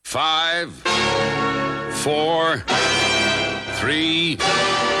5, 4, 3,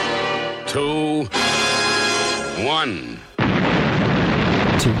 2, 1.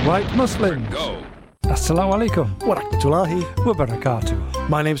 Two white Muslims. Go. Assalamu alaikum. Warakmatullahi. Wa barakatuh.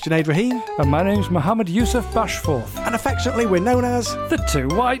 My name's Junaid Rahim, And my name's Mohammed Yusuf Bashforth. and affectionately we're known as The Two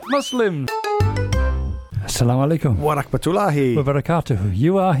White Muslims. Assalamu alaikum. Wa Warakmatullahi. barakatuh.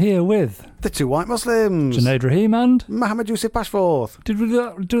 You are here with The Two White Muslims. Junaid Rahim and... Mohammed Yusuf Bashforth. Did we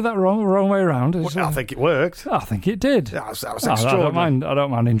do that wrong way around? Well, I think it worked. I think it did. That was I extraordinary.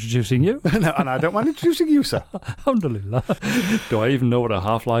 don't mind introducing you. No, and I don't mind introducing you, sir. Alhamdulillah. Do I even know what a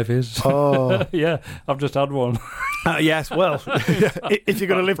half-life is? Oh, Yeah, I've just had one. yes. Well, if you're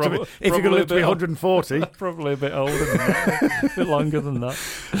going to live to be, if you're going to live to be 140, Probably a bit older than that. A bit longer than that.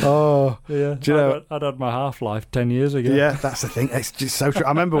 oh, Yeah, Do you know- I'd had my half-life 10 years ago. yeah, that's the thing. It's just so true. I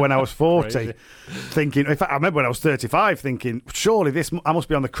remember when I was 40, Crazy. thinking. In fact, I remember when I was 35, thinking, surely I must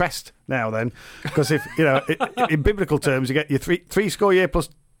be on the crest now. Then, because if in biblical terms, you get your three score year plus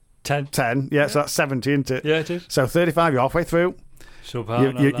 10. 10. Yeah, so that's 70, isn't it? Yeah, it is. So 35, you're halfway through.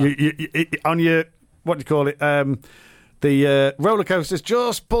 Subhanallah. You on your, what do you call it? The roller coaster's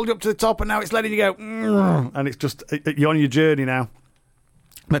just pulled you up to the top, and now it's letting you go. And it's just, you're on your journey now.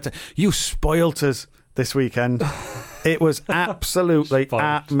 But you spoilt us this weekend. It was absolutely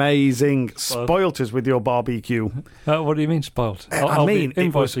Spoilt. amazing. Spoilt us with your barbecue. What do you mean spoilt? I mean, be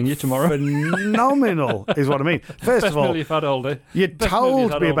it was invoicing you tomorrow. phenomenal, is what I mean. First Best of all, meal you've had all day. you'd Best meal you've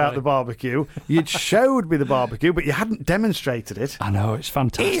told had me all about day. the barbecue. You'd showed me the barbecue, but you hadn't demonstrated it. I know, it's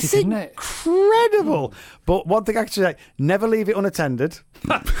fantastic, It's isn't it? incredible. But one thing I can say, never leave it unattended.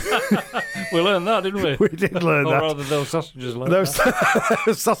 We learned that, didn't we? We did learn Or that. rather, those sausages learned Those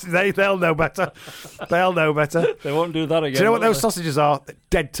that. sausages, they'll know better. They'll know better. They won't do that again. Do you know what will those sausages are? They're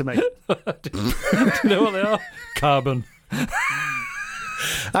dead to me. they? Do you know what they are? Carbon.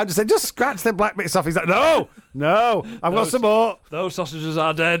 I just said, just scratch the black bits off. He's like, no, I've got some more. Those sausages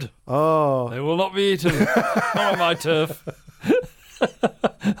are dead. Oh, They will not be eaten. Not on my turf.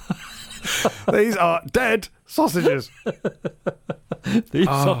 these are dead sausages. These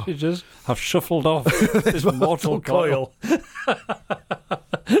sausages have shuffled off this mortal coil.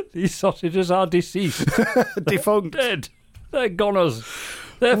 These sausages are deceased. Defunct. Dead. They're goners.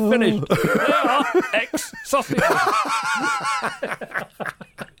 They're finished. They are ex-sausages.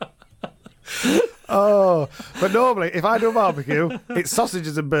 Oh, but normally, if I do a barbecue, it's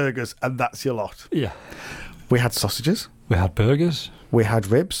sausages and burgers, and that's your lot. Yeah. We had sausages. We had burgers. We had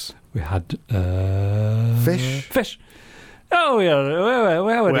ribs. We had... Fish. Fish. Oh, yeah.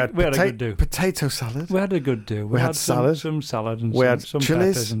 We had a good do. Potato salad. We had a good do. We had salad. Some salad and We some, had some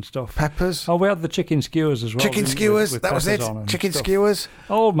chilies, peppers and stuff. Peppers. Oh, we had the chicken skewers as well. Chicken didn't we? skewers. With That was it. peppers on and Chicken stuff. skewers.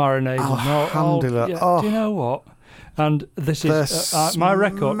 All marinated. Alhamdulillah. Yeah. Oh. Do you know what? And this is my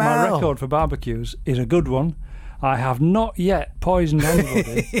record. My smell. record for barbecues is a good one. I have not yet poisoned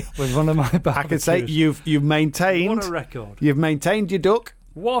anybody with one of my barbecues. I can say you've maintained. What a record! You've maintained your duck.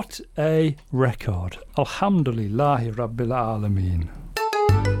 What a record! Alhamdulillahi Rabbil Alameen.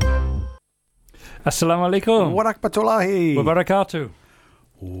 Assalamu alaikum. Warakmatullahi. Wa barakatuh.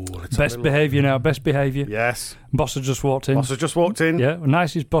 Best behaviour now. Best behaviour. Yes. Boss has just walked in. Boss has just walked in. Yeah,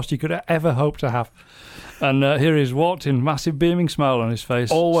 nicest boss you could ever hope to have. And here he's walked in, massive beaming smile on his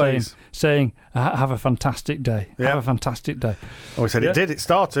face. Always. Saying have a fantastic day. Yeah. Have a fantastic day. Oh, we said Yeah. it did. It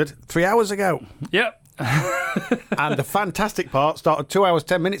started 3 hours ago. Yep. And the fantastic part started 2 hours,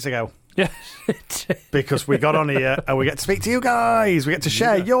 10 minutes ago. Yes, it is. Because we got on here and we get to speak to you guys. We get to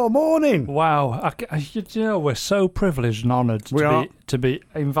share your morning. Wow. You know, we're so privileged and honoured to be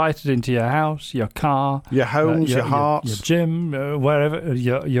invited into your house, your car, Your homes, your hearts. your gym, wherever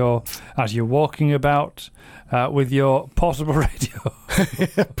you're as you're walking about with your portable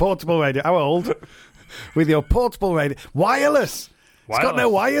radio. Portable radio. How old? With your portable radio. Wireless. It's got no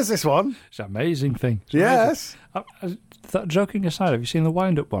wires, this one. It's an amazing thing. It's Yes. amazing. That joking aside, have you seen the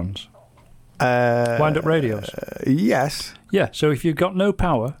wind-up ones? Uh, Wind-up radios? Yes. Yeah, so if you've got no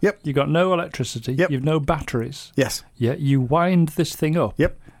power, Yep. you've got no electricity, Yep. you've no batteries, Yes. yeah, you wind this thing up,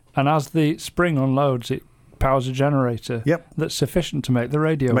 Yep. and as the spring unloads, it powers a generator Yep. that's sufficient to make the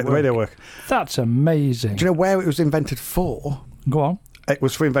radio Make the radio work. That's amazing. Do you know where it was invented for? Go on. It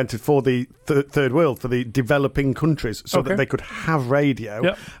was invented for the third world, for the developing countries, so Okay. that they could have radio.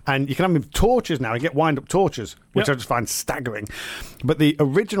 Yep. And you can have them with torches now. You get wind-up torches, which Yep. I just find staggering. But the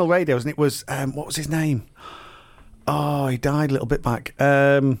original radios, and it was, what was his name? Oh, he died a little bit back.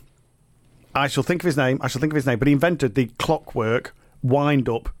 I shall think of his name. But he invented the clockwork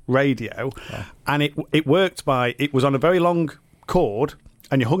wind-up radio. Yeah. And it worked by, it was on a very long cord,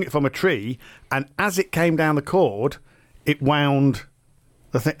 and you hung it from a tree, and as it came down the cord, it wound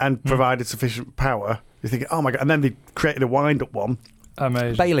and provided sufficient power. You're thinking, oh my God. And then they created a wind-up one.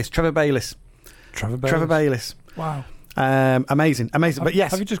 Amazing. Trevor Bayliss. Wow. Amazing. But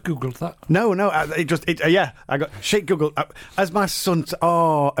yes. Have you just Googled that? No. Yeah. I got shake Google. As my son,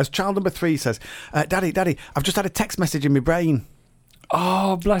 as child number 3 says, Daddy, I've just had a text message in my brain.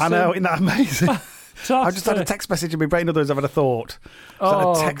 Oh, bless him. I know, isn't that amazing? I just had a text message in my brain. Otherwise, I've had a thought. I had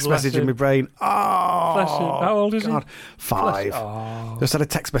a text message in my brain. Oh, bless him. How old is he? 5. Oh. Just had a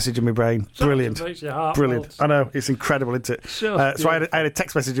text message in my brain. Brilliant. Makes your heart Brilliant. melt. I know, it's incredible, isn't it? Sure. So I had a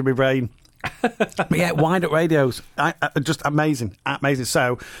text message in my brain. But yeah, wind-up radios. Just amazing.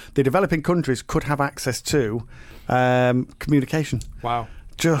 So the developing countries could have access to communication. Wow.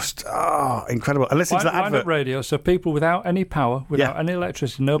 Just, incredible. And listen to that advert. Wind-up radio, so people without any power, without any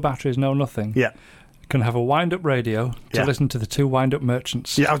electricity, no batteries, no nothing, can have a wind-up radio to listen to the 2 wind-up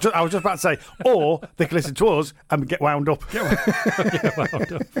merchants. Yeah, I was just about to say, or they can listen to us and get wound up. Get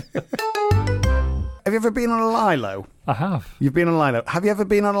wound up. Have you ever been on a Lilo? I have. You've been on a Lilo. Have you ever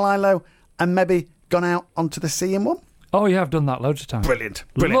been on a Lilo and maybe gone out onto the sea in one? Oh, yeah, I've done that loads of times. Brilliant.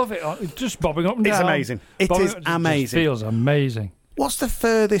 Love it. Just bobbing up and down. It's amazing. It is amazing. It feels amazing. What's the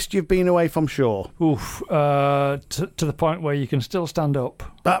furthest you've been away from shore? Oof, to the point where you can still stand up.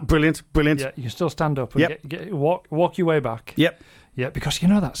 Brilliant. Yeah, you can still stand up and walk your way back. Yep. Yeah, because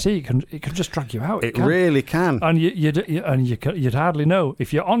that sea, it can just drag you out. It really can. And you'd hardly know.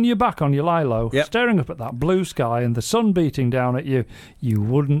 If you're on your back on your Lilo, staring up at that blue sky and the sun beating down at you, you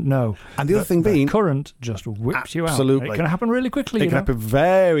wouldn't know. And the other thing being, the current just whips you out. Absolutely. It can happen really quickly. It can happen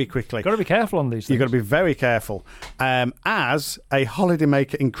very quickly. You've got to be careful on these things. You've got to be very careful. As a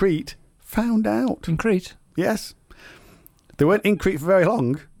holidaymaker in Crete found out. In Crete? Yes. They weren't in Crete for very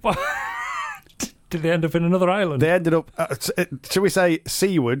long. Did they end up in another island? They ended up, shall we say,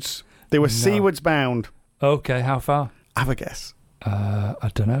 seawards. They were seawards bound. Okay, how far? Have a guess. I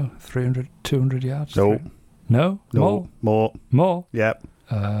don't know, 300, 200 yards? No. No? More? Yep.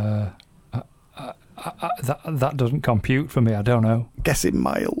 That doesn't compute for me, I don't know. Guess in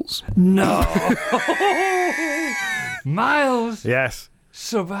miles. No! Miles? Yes.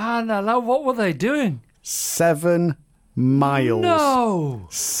 Subhanallah, what were they doing? 7 miles. No!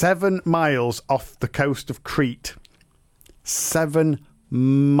 7 miles off the coast of Crete. 7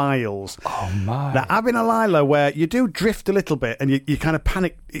 miles. Oh, my. Now, I've been a Lilo where you do drift a little bit and you kind of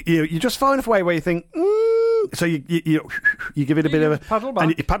panic. You're just far enough away where you think, so you give it a bit of a paddle back.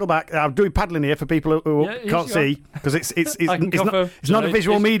 And you paddle back. I'm doing paddling here for people who can't see because it's not a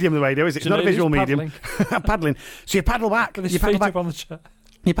visual medium the radio, is it? It's not a visual medium. Paddling. So you paddle back. With his you paddle feet back up on the chair.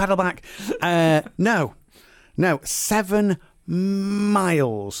 You paddle back. No, 7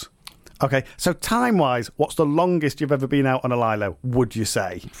 miles. Okay, so time-wise, what's the longest you've ever been out on a Lilo, would you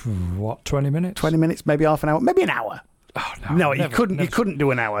say? What, 20 minutes? 20 minutes, maybe half an hour, maybe an hour. Oh, No, you couldn't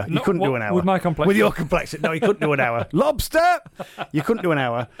do an hour. You couldn't do an hour. With my complexion? With your complexion. No, you couldn't do an hour. Lobster! You couldn't do an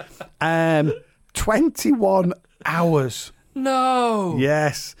hour. 21 hours. No!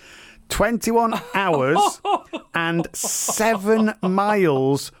 Yes. 21 hours and 7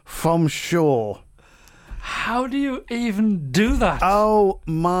 miles from shore. How do you even do that? Oh,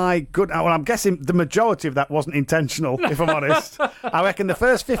 my goodness. Well, I'm guessing the majority of that wasn't intentional, if I'm honest. I reckon the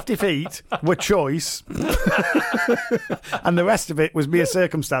first 50 feet were choice, and the rest of it was mere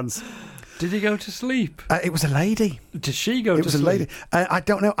circumstance. Did he go to sleep? It was a lady. Did she go to sleep? It was a lady. I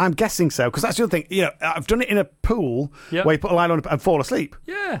don't know. I'm guessing so, because that's the other thing. You know, I've done it in a pool where you put a line on and fall asleep.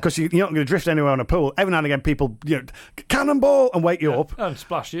 Yeah. Because you're not going to drift anywhere on a pool. Every now and again, people, cannonball and wake you up. And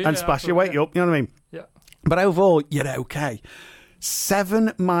splash you. And splash you, wake you up. You know what I mean? Yeah. But overall, you're okay.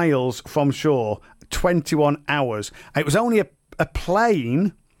 7 miles from shore, 21 hours. It was only a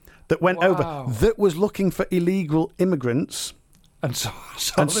plane that went over that was looking for illegal immigrants. And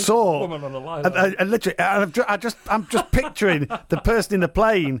saw woman on a line. And literally, I'm just picturing the person in the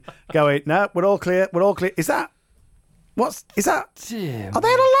plane going, "No, we're all clear. We're all clear." Is that? Dear Are they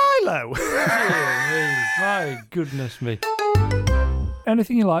on a Lilo? Dear me. My goodness me.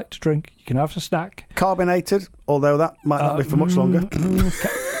 Anything you like to drink, you can have a snack. Carbonated, although that might not be for much longer.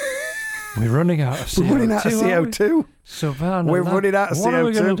 We're running out of CO2. We're running out of CO2. Savannah, We're running out of CO2. What are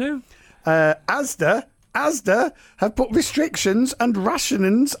we going to do? Asda have put restrictions and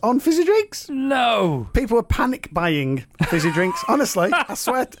rationings on fizzy drinks. No. People are panic buying fizzy drinks. Honestly, I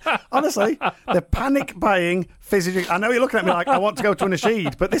swear. Honestly, they're panic buying fizzy drinks. I know you're looking at me like I want to go to a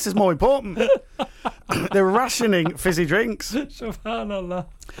nasheed, but this is more important. They're rationing fizzy drinks. Subhanallah.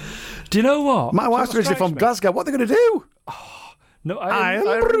 Do you know what? My wife's originally from Glasgow. What are they going to do? Oh, no, Iron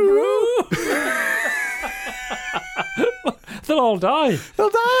brew. They'll all die. They'll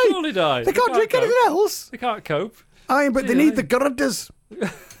die. Surely die. They can't drink anything else. They can't cope. But they need the girders.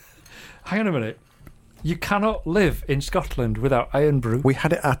 Hang on a minute. You cannot live in Scotland without Iron Brew. We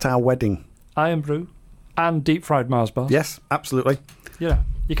had it at our wedding. Iron Brew and deep fried Mars bars. Yes, absolutely. Yeah.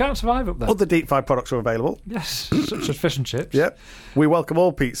 You can't survive up there. Other deep fried products are available. Yes, such as fish and chips. Yep. We welcome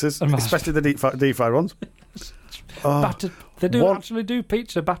all pizzas, especially the deep fried ones. Battered. They do actually do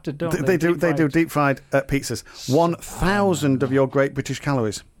pizza battered, don't they? They do deep fried pizzas. 1,000 of your Great British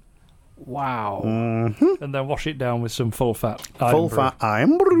calories. Wow. Mm-hmm. And then wash it down with some full fat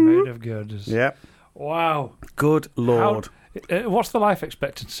Iron Brew. made of goods. Yep. Wow. Good Lord. What's the life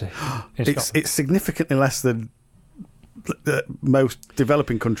expectancy in Scotland? It's significantly less than most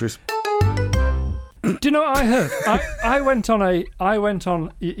developing countries. Do you know what I heard? I went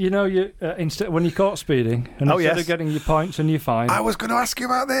on. You know, instead when you caught speeding, and instead of getting your points and your fine, I was going to ask you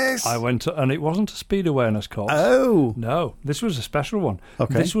about this. I went and it wasn't a speed awareness course. Oh no, this was a special one.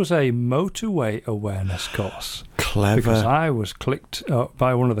 Okay, this was a motorway awareness course. Clever. Because I was clicked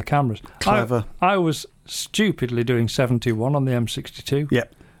by one of the cameras. Clever. I was stupidly doing 71 on the M62.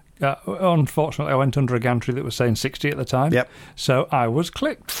 Yep. Unfortunately, I went under a gantry that was saying 60 at the time. Yep. So I was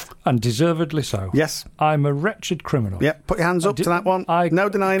clicked, and deservedly so. Yes. I'm a wretched criminal. Yep. Put your hands up to that one. No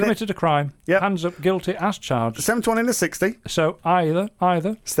denying it. Committed a crime. Yep. Hands up, guilty as charged. 71 in the 60. So either.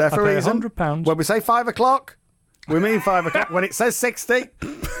 It's there for a reason. £100. When we say 5 o'clock, we mean 5 o'clock. When it says 60.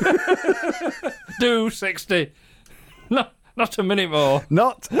 Do 60. No. Not a minute more.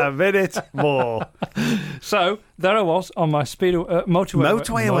 Not a minute more. So there I was on my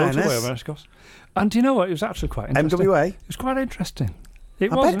motorway awareness course. And do you know what? It was actually quite interesting. MWA? It was quite interesting.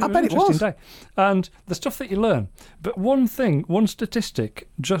 I bet it was. Day. And the stuff that you learn. But one statistic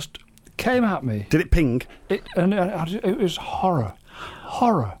just came at me. Did it ping? It was horror.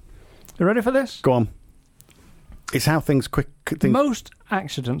 Horror. You ready for this? Go on. It's how things Most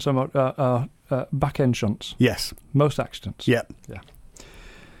accidents are back-end shunts. Yes. Most accidents. Yep. Yeah.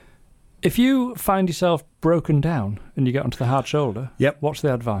 If you find yourself broken down and you get onto the hard shoulder, yep. What's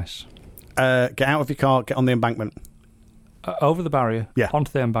the advice? Get out of your car, get on the embankment. Over the barrier, yeah.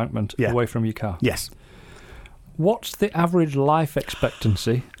 Onto the embankment, yeah. Away from your car. Yes. What's the average life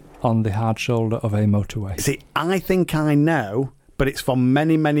expectancy on the hard shoulder of a motorway? See, I think I know, but it's from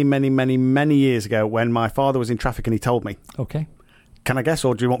many, many, many, many, many years ago when my father was in traffic and he told me. Okay. Can I guess,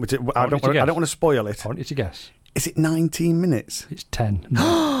 or do you want me to? I don't want to spoil it. I want you to guess. Is it 19 minutes? It's 10.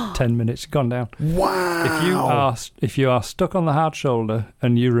 No, 10 minutes. Gone down. Wow. If you are stuck on the hard shoulder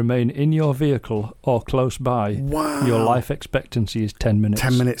and you remain in your vehicle or close by, your life expectancy is 10 minutes.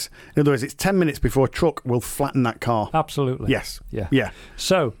 10 minutes. In other words, it's 10 minutes before a truck will flatten that car. Absolutely. Yes. Yeah. Yeah.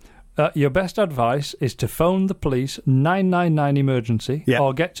 So, your best advice is to phone the police 999 emergency,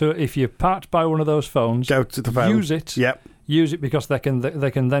 or get to, if you're parked by one of those phones, go to the phone. Use it. Yep. Use it because they can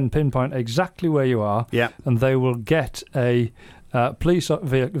then pinpoint exactly where you are, and they will get a police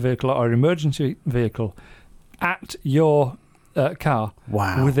vehicle or emergency vehicle at your car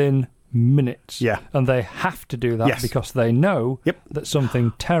within minutes. Yeah. And they have to do that because they know that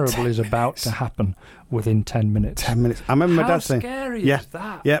something terrible is about to happen within 10 minutes. 10 minutes. I remember my dad saying... How scary is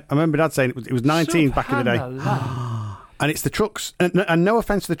that? Yeah, I remember my dad saying it was 19 back in the day. And it's the trucks, and no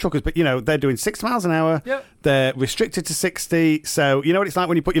offence to the truckers, but, you know, they're doing 6 miles an hour. Yep. They're restricted to 60. So, you know what it's like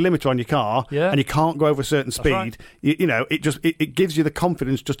when you put your limiter on your car and you can't go over a certain speed. Right. You know, it gives you the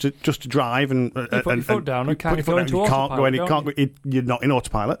confidence just to drive and you put your foot down and can't go into autopilot. You're not in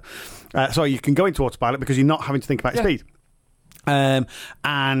autopilot. So you can go into autopilot because you're not having to think about your speed.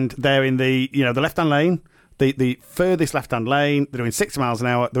 And they're in the left-hand lane. The furthest left-hand lane, they're doing 6 miles an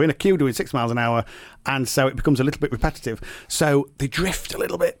hour. They're in a queue doing 6 miles an hour, and so it becomes a little bit repetitive. So they drift a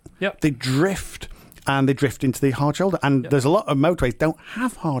little bit. Yep. They drift, and they drift into the hard shoulder. And there's a lot of motorways don't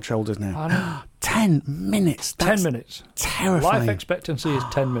have hard shoulders now. I know. 10 minutes. That's 10 minutes. Terrifying. Life expectancy is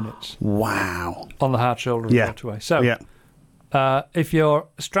 10 minutes. Wow. On the hard shoulder of the motorway. So, if you're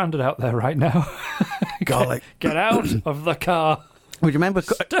stranded out there right now, get out of the car. Would you remember?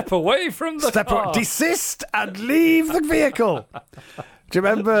 Step away from the car. Desist and leave the vehicle. Do you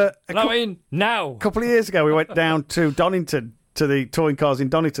remember? Now. A couple of years ago, we went down to Donington, to the touring cars in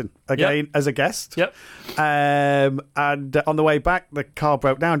Donington, again, as a guest. Yep. And on the way back, the car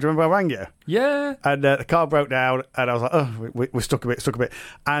broke down. Do you remember I rang you? Yeah. And the car broke down, and I was like, oh, we're stuck a bit.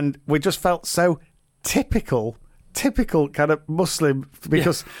 And we just felt so typical kind of Muslim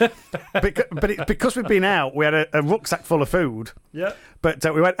because because we'd been out, we had a rucksack full of food. Yeah. But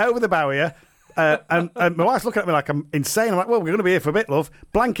we went over the barrier, and my wife's looking at me like I'm insane. I'm like, well, we're going to be here for a bit, love.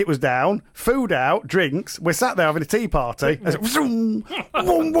 Blanket was down, food out, drinks. We're sat there having a tea party. Like, zoom,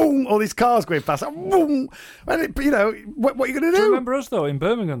 boom, boom, all these cars going past. Boom. And what are you going to do? Do you remember us though in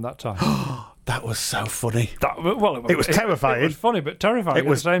Birmingham that time? That was so funny. It was terrifying. It was funny, but terrifying at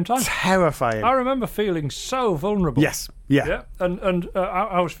the same time. Terrifying. I remember feeling so vulnerable. Yes. Yeah. And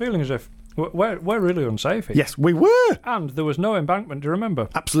I was feeling as if we're really unsafe here. Yes, we were. And there was no embankment. Do you remember?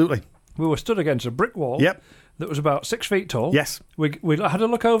 Absolutely. We were stood against a brick wall. Yep. That was about 6 feet tall. Yes. We had a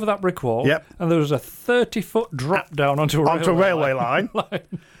look over that brick wall. Yep. And there was a 30-foot drop down onto a railway line.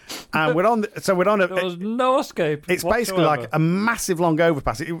 And we're on. There was no escape. It's whatsoever. Basically like a massive long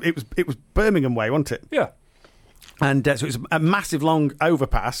overpass. It was Birmingham way, wasn't it? Yeah. And so it's a massive long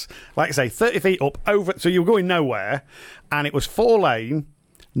overpass, like I say, 30 feet up over. So you were going nowhere, and it was 4-lane,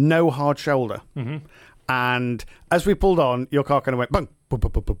 no hard shoulder. Mm-hmm. And as we pulled on, your car kind of went boom, boom,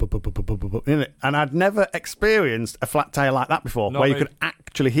 boom, boom, boom, boom, boom, boom, boom, boom, in it. And I'd never experienced a flat tire like that before, where you could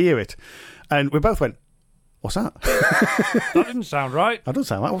actually hear it. And we both went, "What's that?" That didn't sound right. That doesn't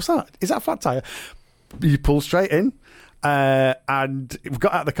sound right. What's that? Is that a flat tire? You pull straight in, and we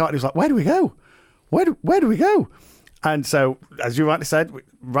got out of the car, and he was like, "Where do we go? Where do we go?" And so, as you rightly said, we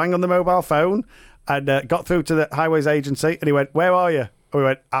rang on the mobile phone and got through to the highways agency, and he went, "Where are you?" And we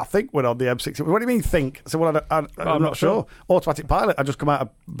went, "I think we're on the M60. What do you mean, think? I said, "Well, I'm not sure. Automatic pilot. I just come out of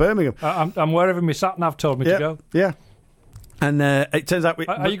Birmingham. I'm wherever my sat-nav told me to go. Yeah. And it turns out...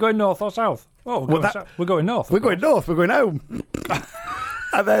 Are you going north or south? Oh, we're going north. We're going north. We're going home.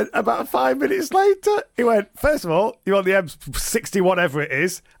 And then about 5 minutes later, he went, "First of all, you're on the M60, whatever it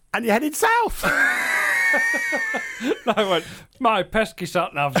is, and you're heading south." I went, "My pesky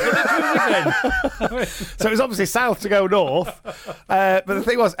sat-nav, get it to us again." So it was obviously south to go north. But the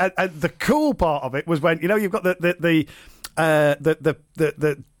thing was, the cool part of it was when, you've got the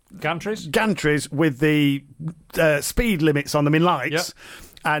gantries with the speed limits on them in lights. Yep.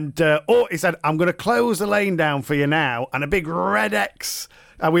 And he said, "I'm going to close the lane down for you now," and a big red X.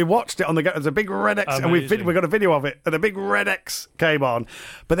 And we watched it on there's a big red X, amazing. And we got a video of it, and the big red X came on.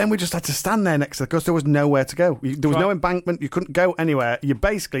 But then we just had to stand there next to it because there was nowhere to go. There was no embankment. You couldn't go anywhere. You're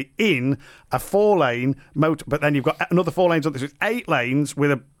basically in a 4-lane motor, but then you've got another 4 lanes on this. It's 8 lanes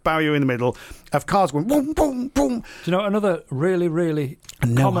with a barrier in the middle of cars going boom, boom, boom. Do you know another really, really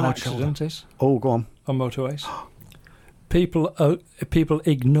common accident is? Oh, go on. On motorways. People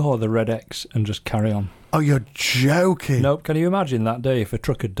ignore the red X and just carry on. Oh, you're joking. Nope. Can you imagine that day if a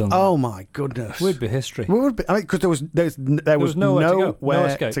truck had done that? Oh, my goodness. We'd be history. We would be. I mean, because there was nowhere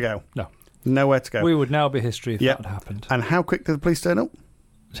to go. No. Nowhere to go. We would now be history if that had happened. And how quick did the police turn up?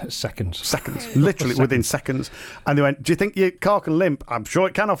 Seconds. Literally within seconds. And they went, "Do you think your car can limp?" "I'm sure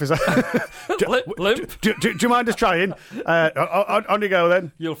it can, officer." Limp? Do you mind us trying? On you go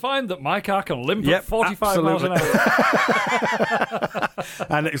then. You'll find that my car can limp at 45 miles an hour.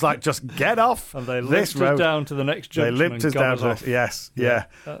 And it's like, just get off and they this limped road. us down to the next junction. They limped us down to off. Yes, yeah.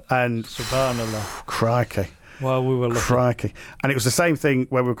 And Subhanallah. Crikey. Well, we were lucky. Crikey. And it was the same thing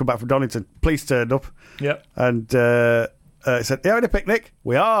when we come back from Donington. Police turned up. Yep. And he said, "You having a picnic?"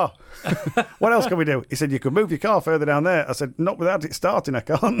 "We are." "What else can we do?" He said, "You could move your car further down there." I said, "Not without it starting, I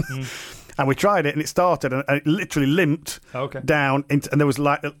can't." And we tried it, and it started, and it literally limped down into, and there was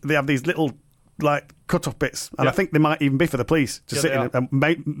they have these little cut-off bits, and I think they might even be for the police to sit in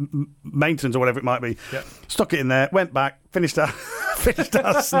maintenance or whatever it might be. Yep. Stuck it in there, went back, finished our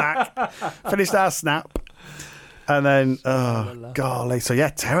snack, finished our snap. And then, golly. So, yeah,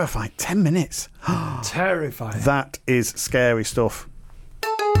 terrifying. 10 minutes. Terrifying. That is scary stuff.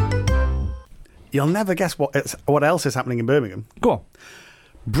 You'll never guess what else is happening in Birmingham. Go on.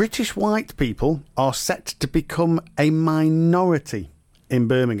 British white people are set to become a minority in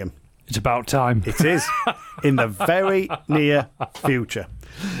Birmingham. It's about time. It is. In the very near future.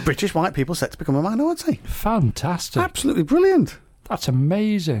 British white people set to become a minority. Fantastic. Absolutely brilliant. That's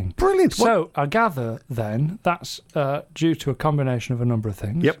amazing. Brilliant. So, I gather, then, that's due to a combination of a number of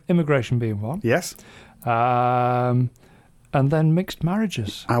things. Yep. Immigration being one. Yes. And then mixed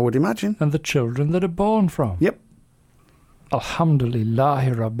marriages. I would imagine. And the children that are born from. Yep.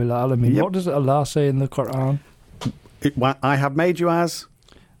 Alhamdulillahi Rabbil Alameen. Yep. What does Allah say in the Quran? I have made you as...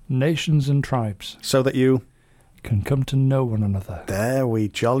 nations and tribes. So that you... can come to know one another. There we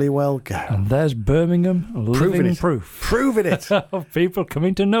jolly well go. And there's Birmingham living proof. Proving it. Of people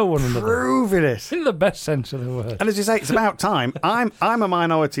coming to know one another. Proving it. In the best sense of the word. And as you say, it's about time. I'm a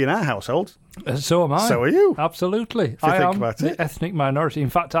minority in our household. So am I. So are you. Absolutely. If you think am about it. Ethnic minority.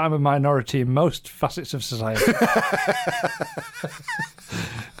 In fact, I'm a minority in most facets of society.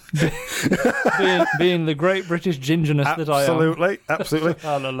 being the great British gingerness that I am. Absolutely.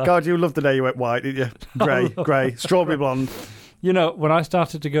 God, you loved the day you went white, didn't you? Grey, strawberry blonde. You know, when I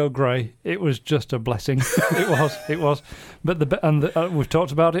started to go grey, it was just a blessing. It was. But we've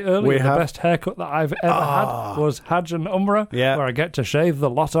talked about it earlier. The best haircut that I've ever had was Hajj and Umrah, where I get to shave the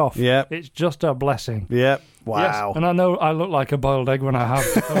lot off. Yeah. It's just a blessing. Yeah. Wow. Yes, and I know I look like a boiled egg when I have.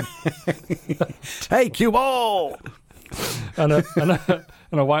 Hey, cue ball! and a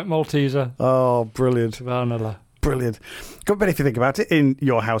white Malteser. Oh, brilliant. Subhanallah. Brilliant. But if you think about it, in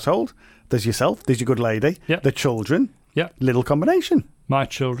your household, there's yourself, there's your good lady, the children. Yeah. Little combination. My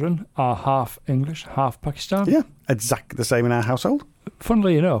children are half English, half Pakistani. Yeah, exactly the same in our household.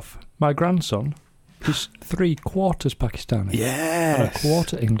 Funnily enough, my grandson is 3/4 Pakistani. Yes. And a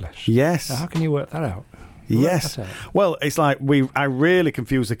quarter English. Yes. Now, how can you work that out? Yes. Well, it's like I really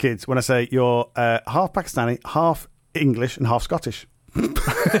confuse the kids when I say you're half Pakistani, half English and half Scottish. Because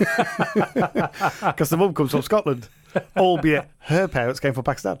the mum comes from Scotland, albeit her parents came from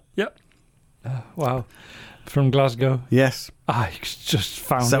Pakistan. Yep. Wow. From Glasgow. Yes. I just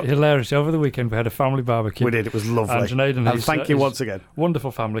found it hilarious. Over the weekend we had a family barbecue. We did. It was lovely. And Junaid and thank you once again.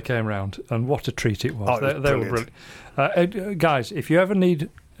 Wonderful family came round, and what a treat it was. Oh, it was they were brilliant. Guys, if you ever need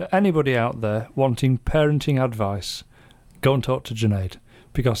anybody out there wanting parenting advice, go and talk to Junaid,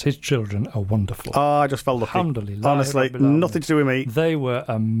 because his children are wonderful. Oh, I just felt lucky. Alhamdulillah. Honestly, nothing to do with me. They were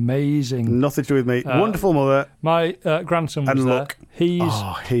amazing. Nothing to do with me. Wonderful mother. My grandson was there. He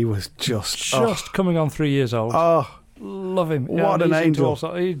was just coming on 3 years old. Oh, love him. What an angel.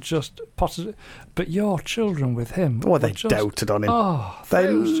 Also, he just potted. But your children with him. Well, they doted on him. Oh, they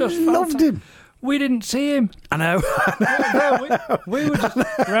loved him. We didn't see him. I know. We were just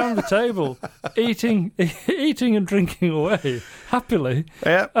around the table eating and drinking away happily.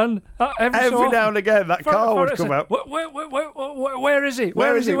 Yeah. And every now and again, that car would come out. Where is he?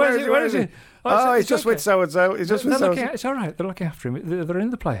 Where is he? Oh, he's just with so and so. He's just with so and so. It's all right. They're looking after him. They're in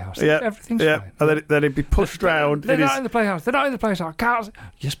the playhouse. Yeah. Everything's fine. And then he'd be pushed round. They're not in the playhouse. They're not in the playhouse. Can't.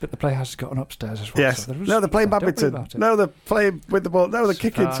 Yes, but the playhouse has got an upstairs as well. Yes. So No, they're playing badminton. No, they're playing with the ball. No, they're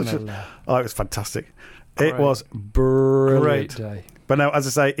kicking. Oh, it was fantastic. It was brilliant. Great day. But no, as I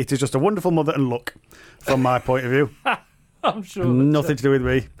say, it is just a wonderful mother and look from my point of view. I'm sure. Nothing to do with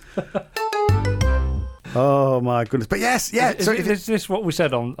me. Oh my goodness! But yes, yeah. Is this what we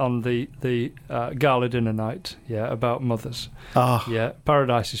said on the gala dinner night? Yeah, about mothers. Oh, yeah.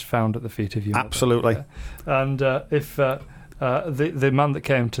 Paradise is found at the feet of your mother. Absolutely. Yeah. And if the man that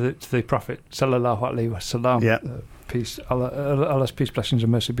came to the Prophet sallallahu alaihi wasallam, peace, Allah's peace, blessings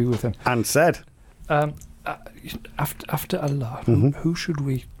and mercy be with him, and said, after Allah, who should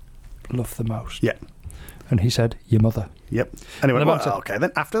we love the most? Yeah. And he said, your mother. Yep. Anyway, okay,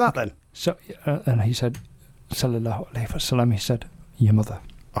 then after that, then. So, and he said, sallallahu alaihi wasallam, he said, your mother.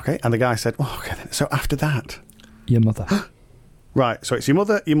 Okay, and the guy said, okay, then. So after that, your mother. Right. So it's your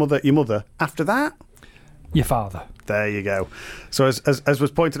mother, your mother, your mother. After that, your father. There you go. So as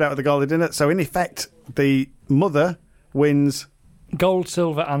was pointed out at the gala dinner, so in effect, the mother wins gold,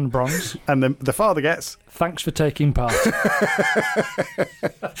 silver, and bronze, and the father gets thanks for taking part.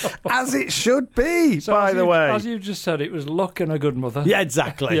 As it should be, so by the way. As you just said, it was luck and a good mother. Yeah,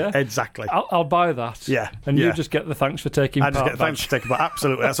 exactly. Yeah? Exactly. I'll buy that. Yeah. And you just get the thanks for taking part. I just get thanks for taking part.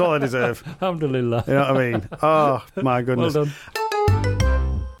 Absolutely. That's all I deserve. Alhamdulillah. You know what I mean? Oh, my goodness. Well done.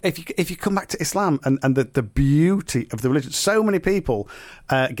 If you come back to Islam and the beauty of the religion, so many people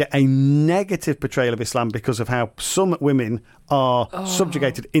get a negative portrayal of Islam because of how some women are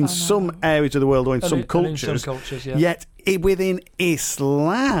subjugated in some areas of the world or in some cultures. Yeah. Yet within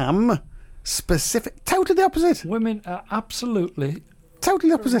Islam, totally the opposite. Women are absolutely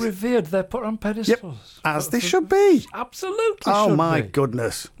totally opposite. Revered. They're put on pedestals. Yep. As they should be. Absolutely. Oh my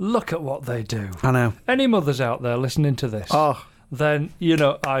goodness! Look at what they do. I know. Any mothers out there listening to this? Then,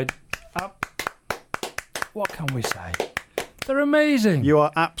 what can we say? They're amazing. You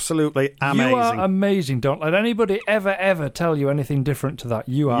are absolutely amazing. You are amazing. Don't let anybody ever tell you anything different to that.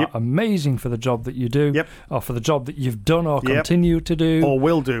 You are amazing for the job that you do, or for the job that you've done or continue to do. Or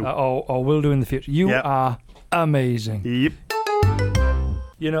will do. Or will do in the future. You are amazing. Yep.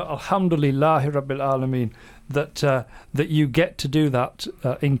 Alhamdulillah Rabbil Alameen, that you get to do that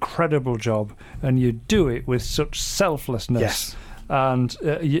incredible job, and you do it with such selflessness. Yes. And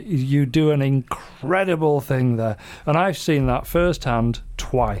you do an incredible thing there. And I've seen that firsthand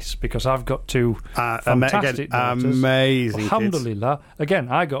twice, because I've got two fantastic daughters. Amazing Alhamdulillah. Kids. Again,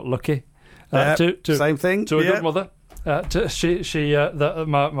 I got lucky. Same thing. To a good mother.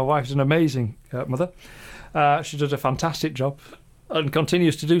 My wife's an amazing mother. She does a fantastic job and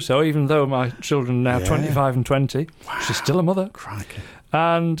continues to do so, even though my children are now 25 and 20. Wow. She's still a mother. Crikey.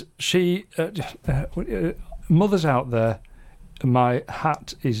 And she... mothers out there, my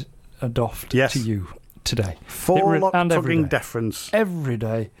hat is doffed to you, today. Forelock and every tugging day. deference. Every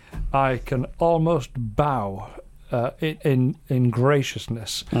day I can almost bow in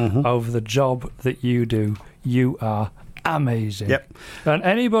graciousness over the job that you do. You are amazing. Yep. And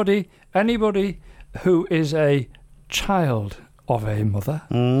anybody who is a child of a mother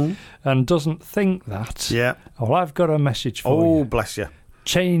and doesn't think that, well, I've got a message for you. Oh, bless you.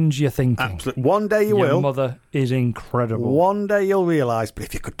 Change your thinking. Absolutely. One day you Your will. mother is incredible. One day you'll realise, but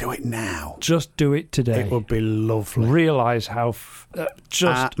if you could do it now, just do it today. it would be lovely. Realise how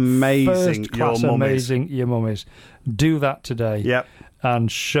just amazing first-class your mum is. amazing your mum is. Do that today. Yep.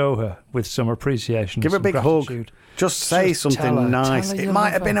 And show her with some appreciation. Give her a some big gratitude. hug. Just say Just something tell her nice. you It might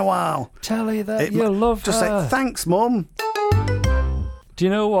love have been her. a while. Tell her that you love just her. say, thanks, Mum. Do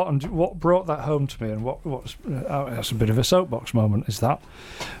you know what? And what brought that home to me, and what's that's a bit of a soapbox moment, is that?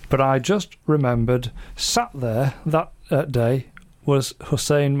 But I just remembered, sat there that day was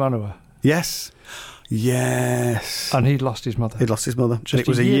Hussein Manua. Yes. Yes. And he'd lost his mother. He'd lost his mother. Just And it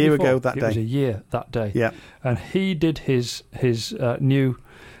was a year ago that day. It was a year that day. Yeah. And he did his new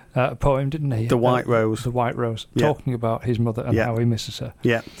poem, didn't he? The White Rose. The White Rose. Yeah. Talking about his mother and how he misses her.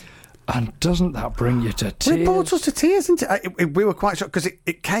 Yeah. And doesn't that bring you to tears? Well, it brought us to tears, didn't it? We were quite shocked because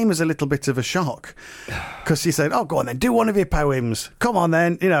it came as a little bit of a shock. Because he said, "Oh, go on then, do one of your poems. Come on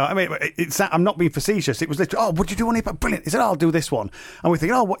then." You know, I mean, I'm not being facetious. It was literally, "Oh, would you do one of your poems?" Brilliant. He said, "I'll do this one." And we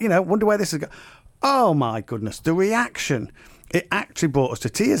think, "Oh, wonder where this is going." Oh my goodness, the reaction! It actually brought us to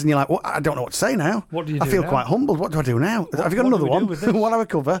tears, and you're like, "Well, I don't know what to say now." What do you do I feel now? quite humbled. What do I do now? Have you got another one? What do I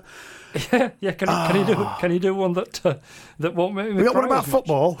cover? Yeah. Can you do one that won't make me? We got one cry about as much?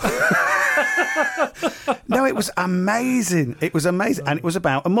 football. No, it was amazing. It was amazing, and it was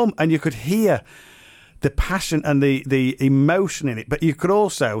about a mum, and you could hear the passion and the emotion in it. But you could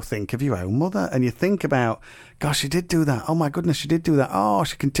also think of your own mother, and you think about, gosh, she did do that. Oh my goodness, she did do that. Oh,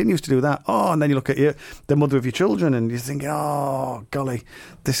 she continues to do that. Oh, and then you look at the mother of your children, and you're thinking, oh golly,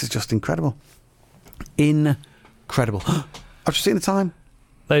 this is just incredible, incredible. I've just seen the time.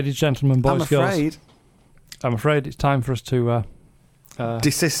 Ladies, gentlemen, boys, girls. I'm afraid it's time for us to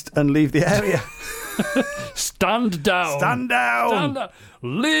desist and leave the area. Stand down. Stand down. Stand down.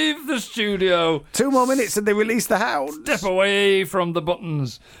 Leave the studio. 2 more minutes and they release the hound. Step away from the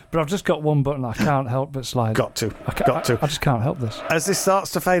buttons. But I've just got one button I can't help but slide. Got to. I just can't help this. As this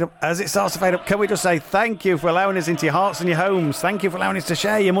starts to fade up, can we just say thank you for allowing us into your hearts and your homes? Thank you for allowing us to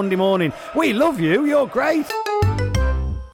share your Monday morning. We love you. You're great.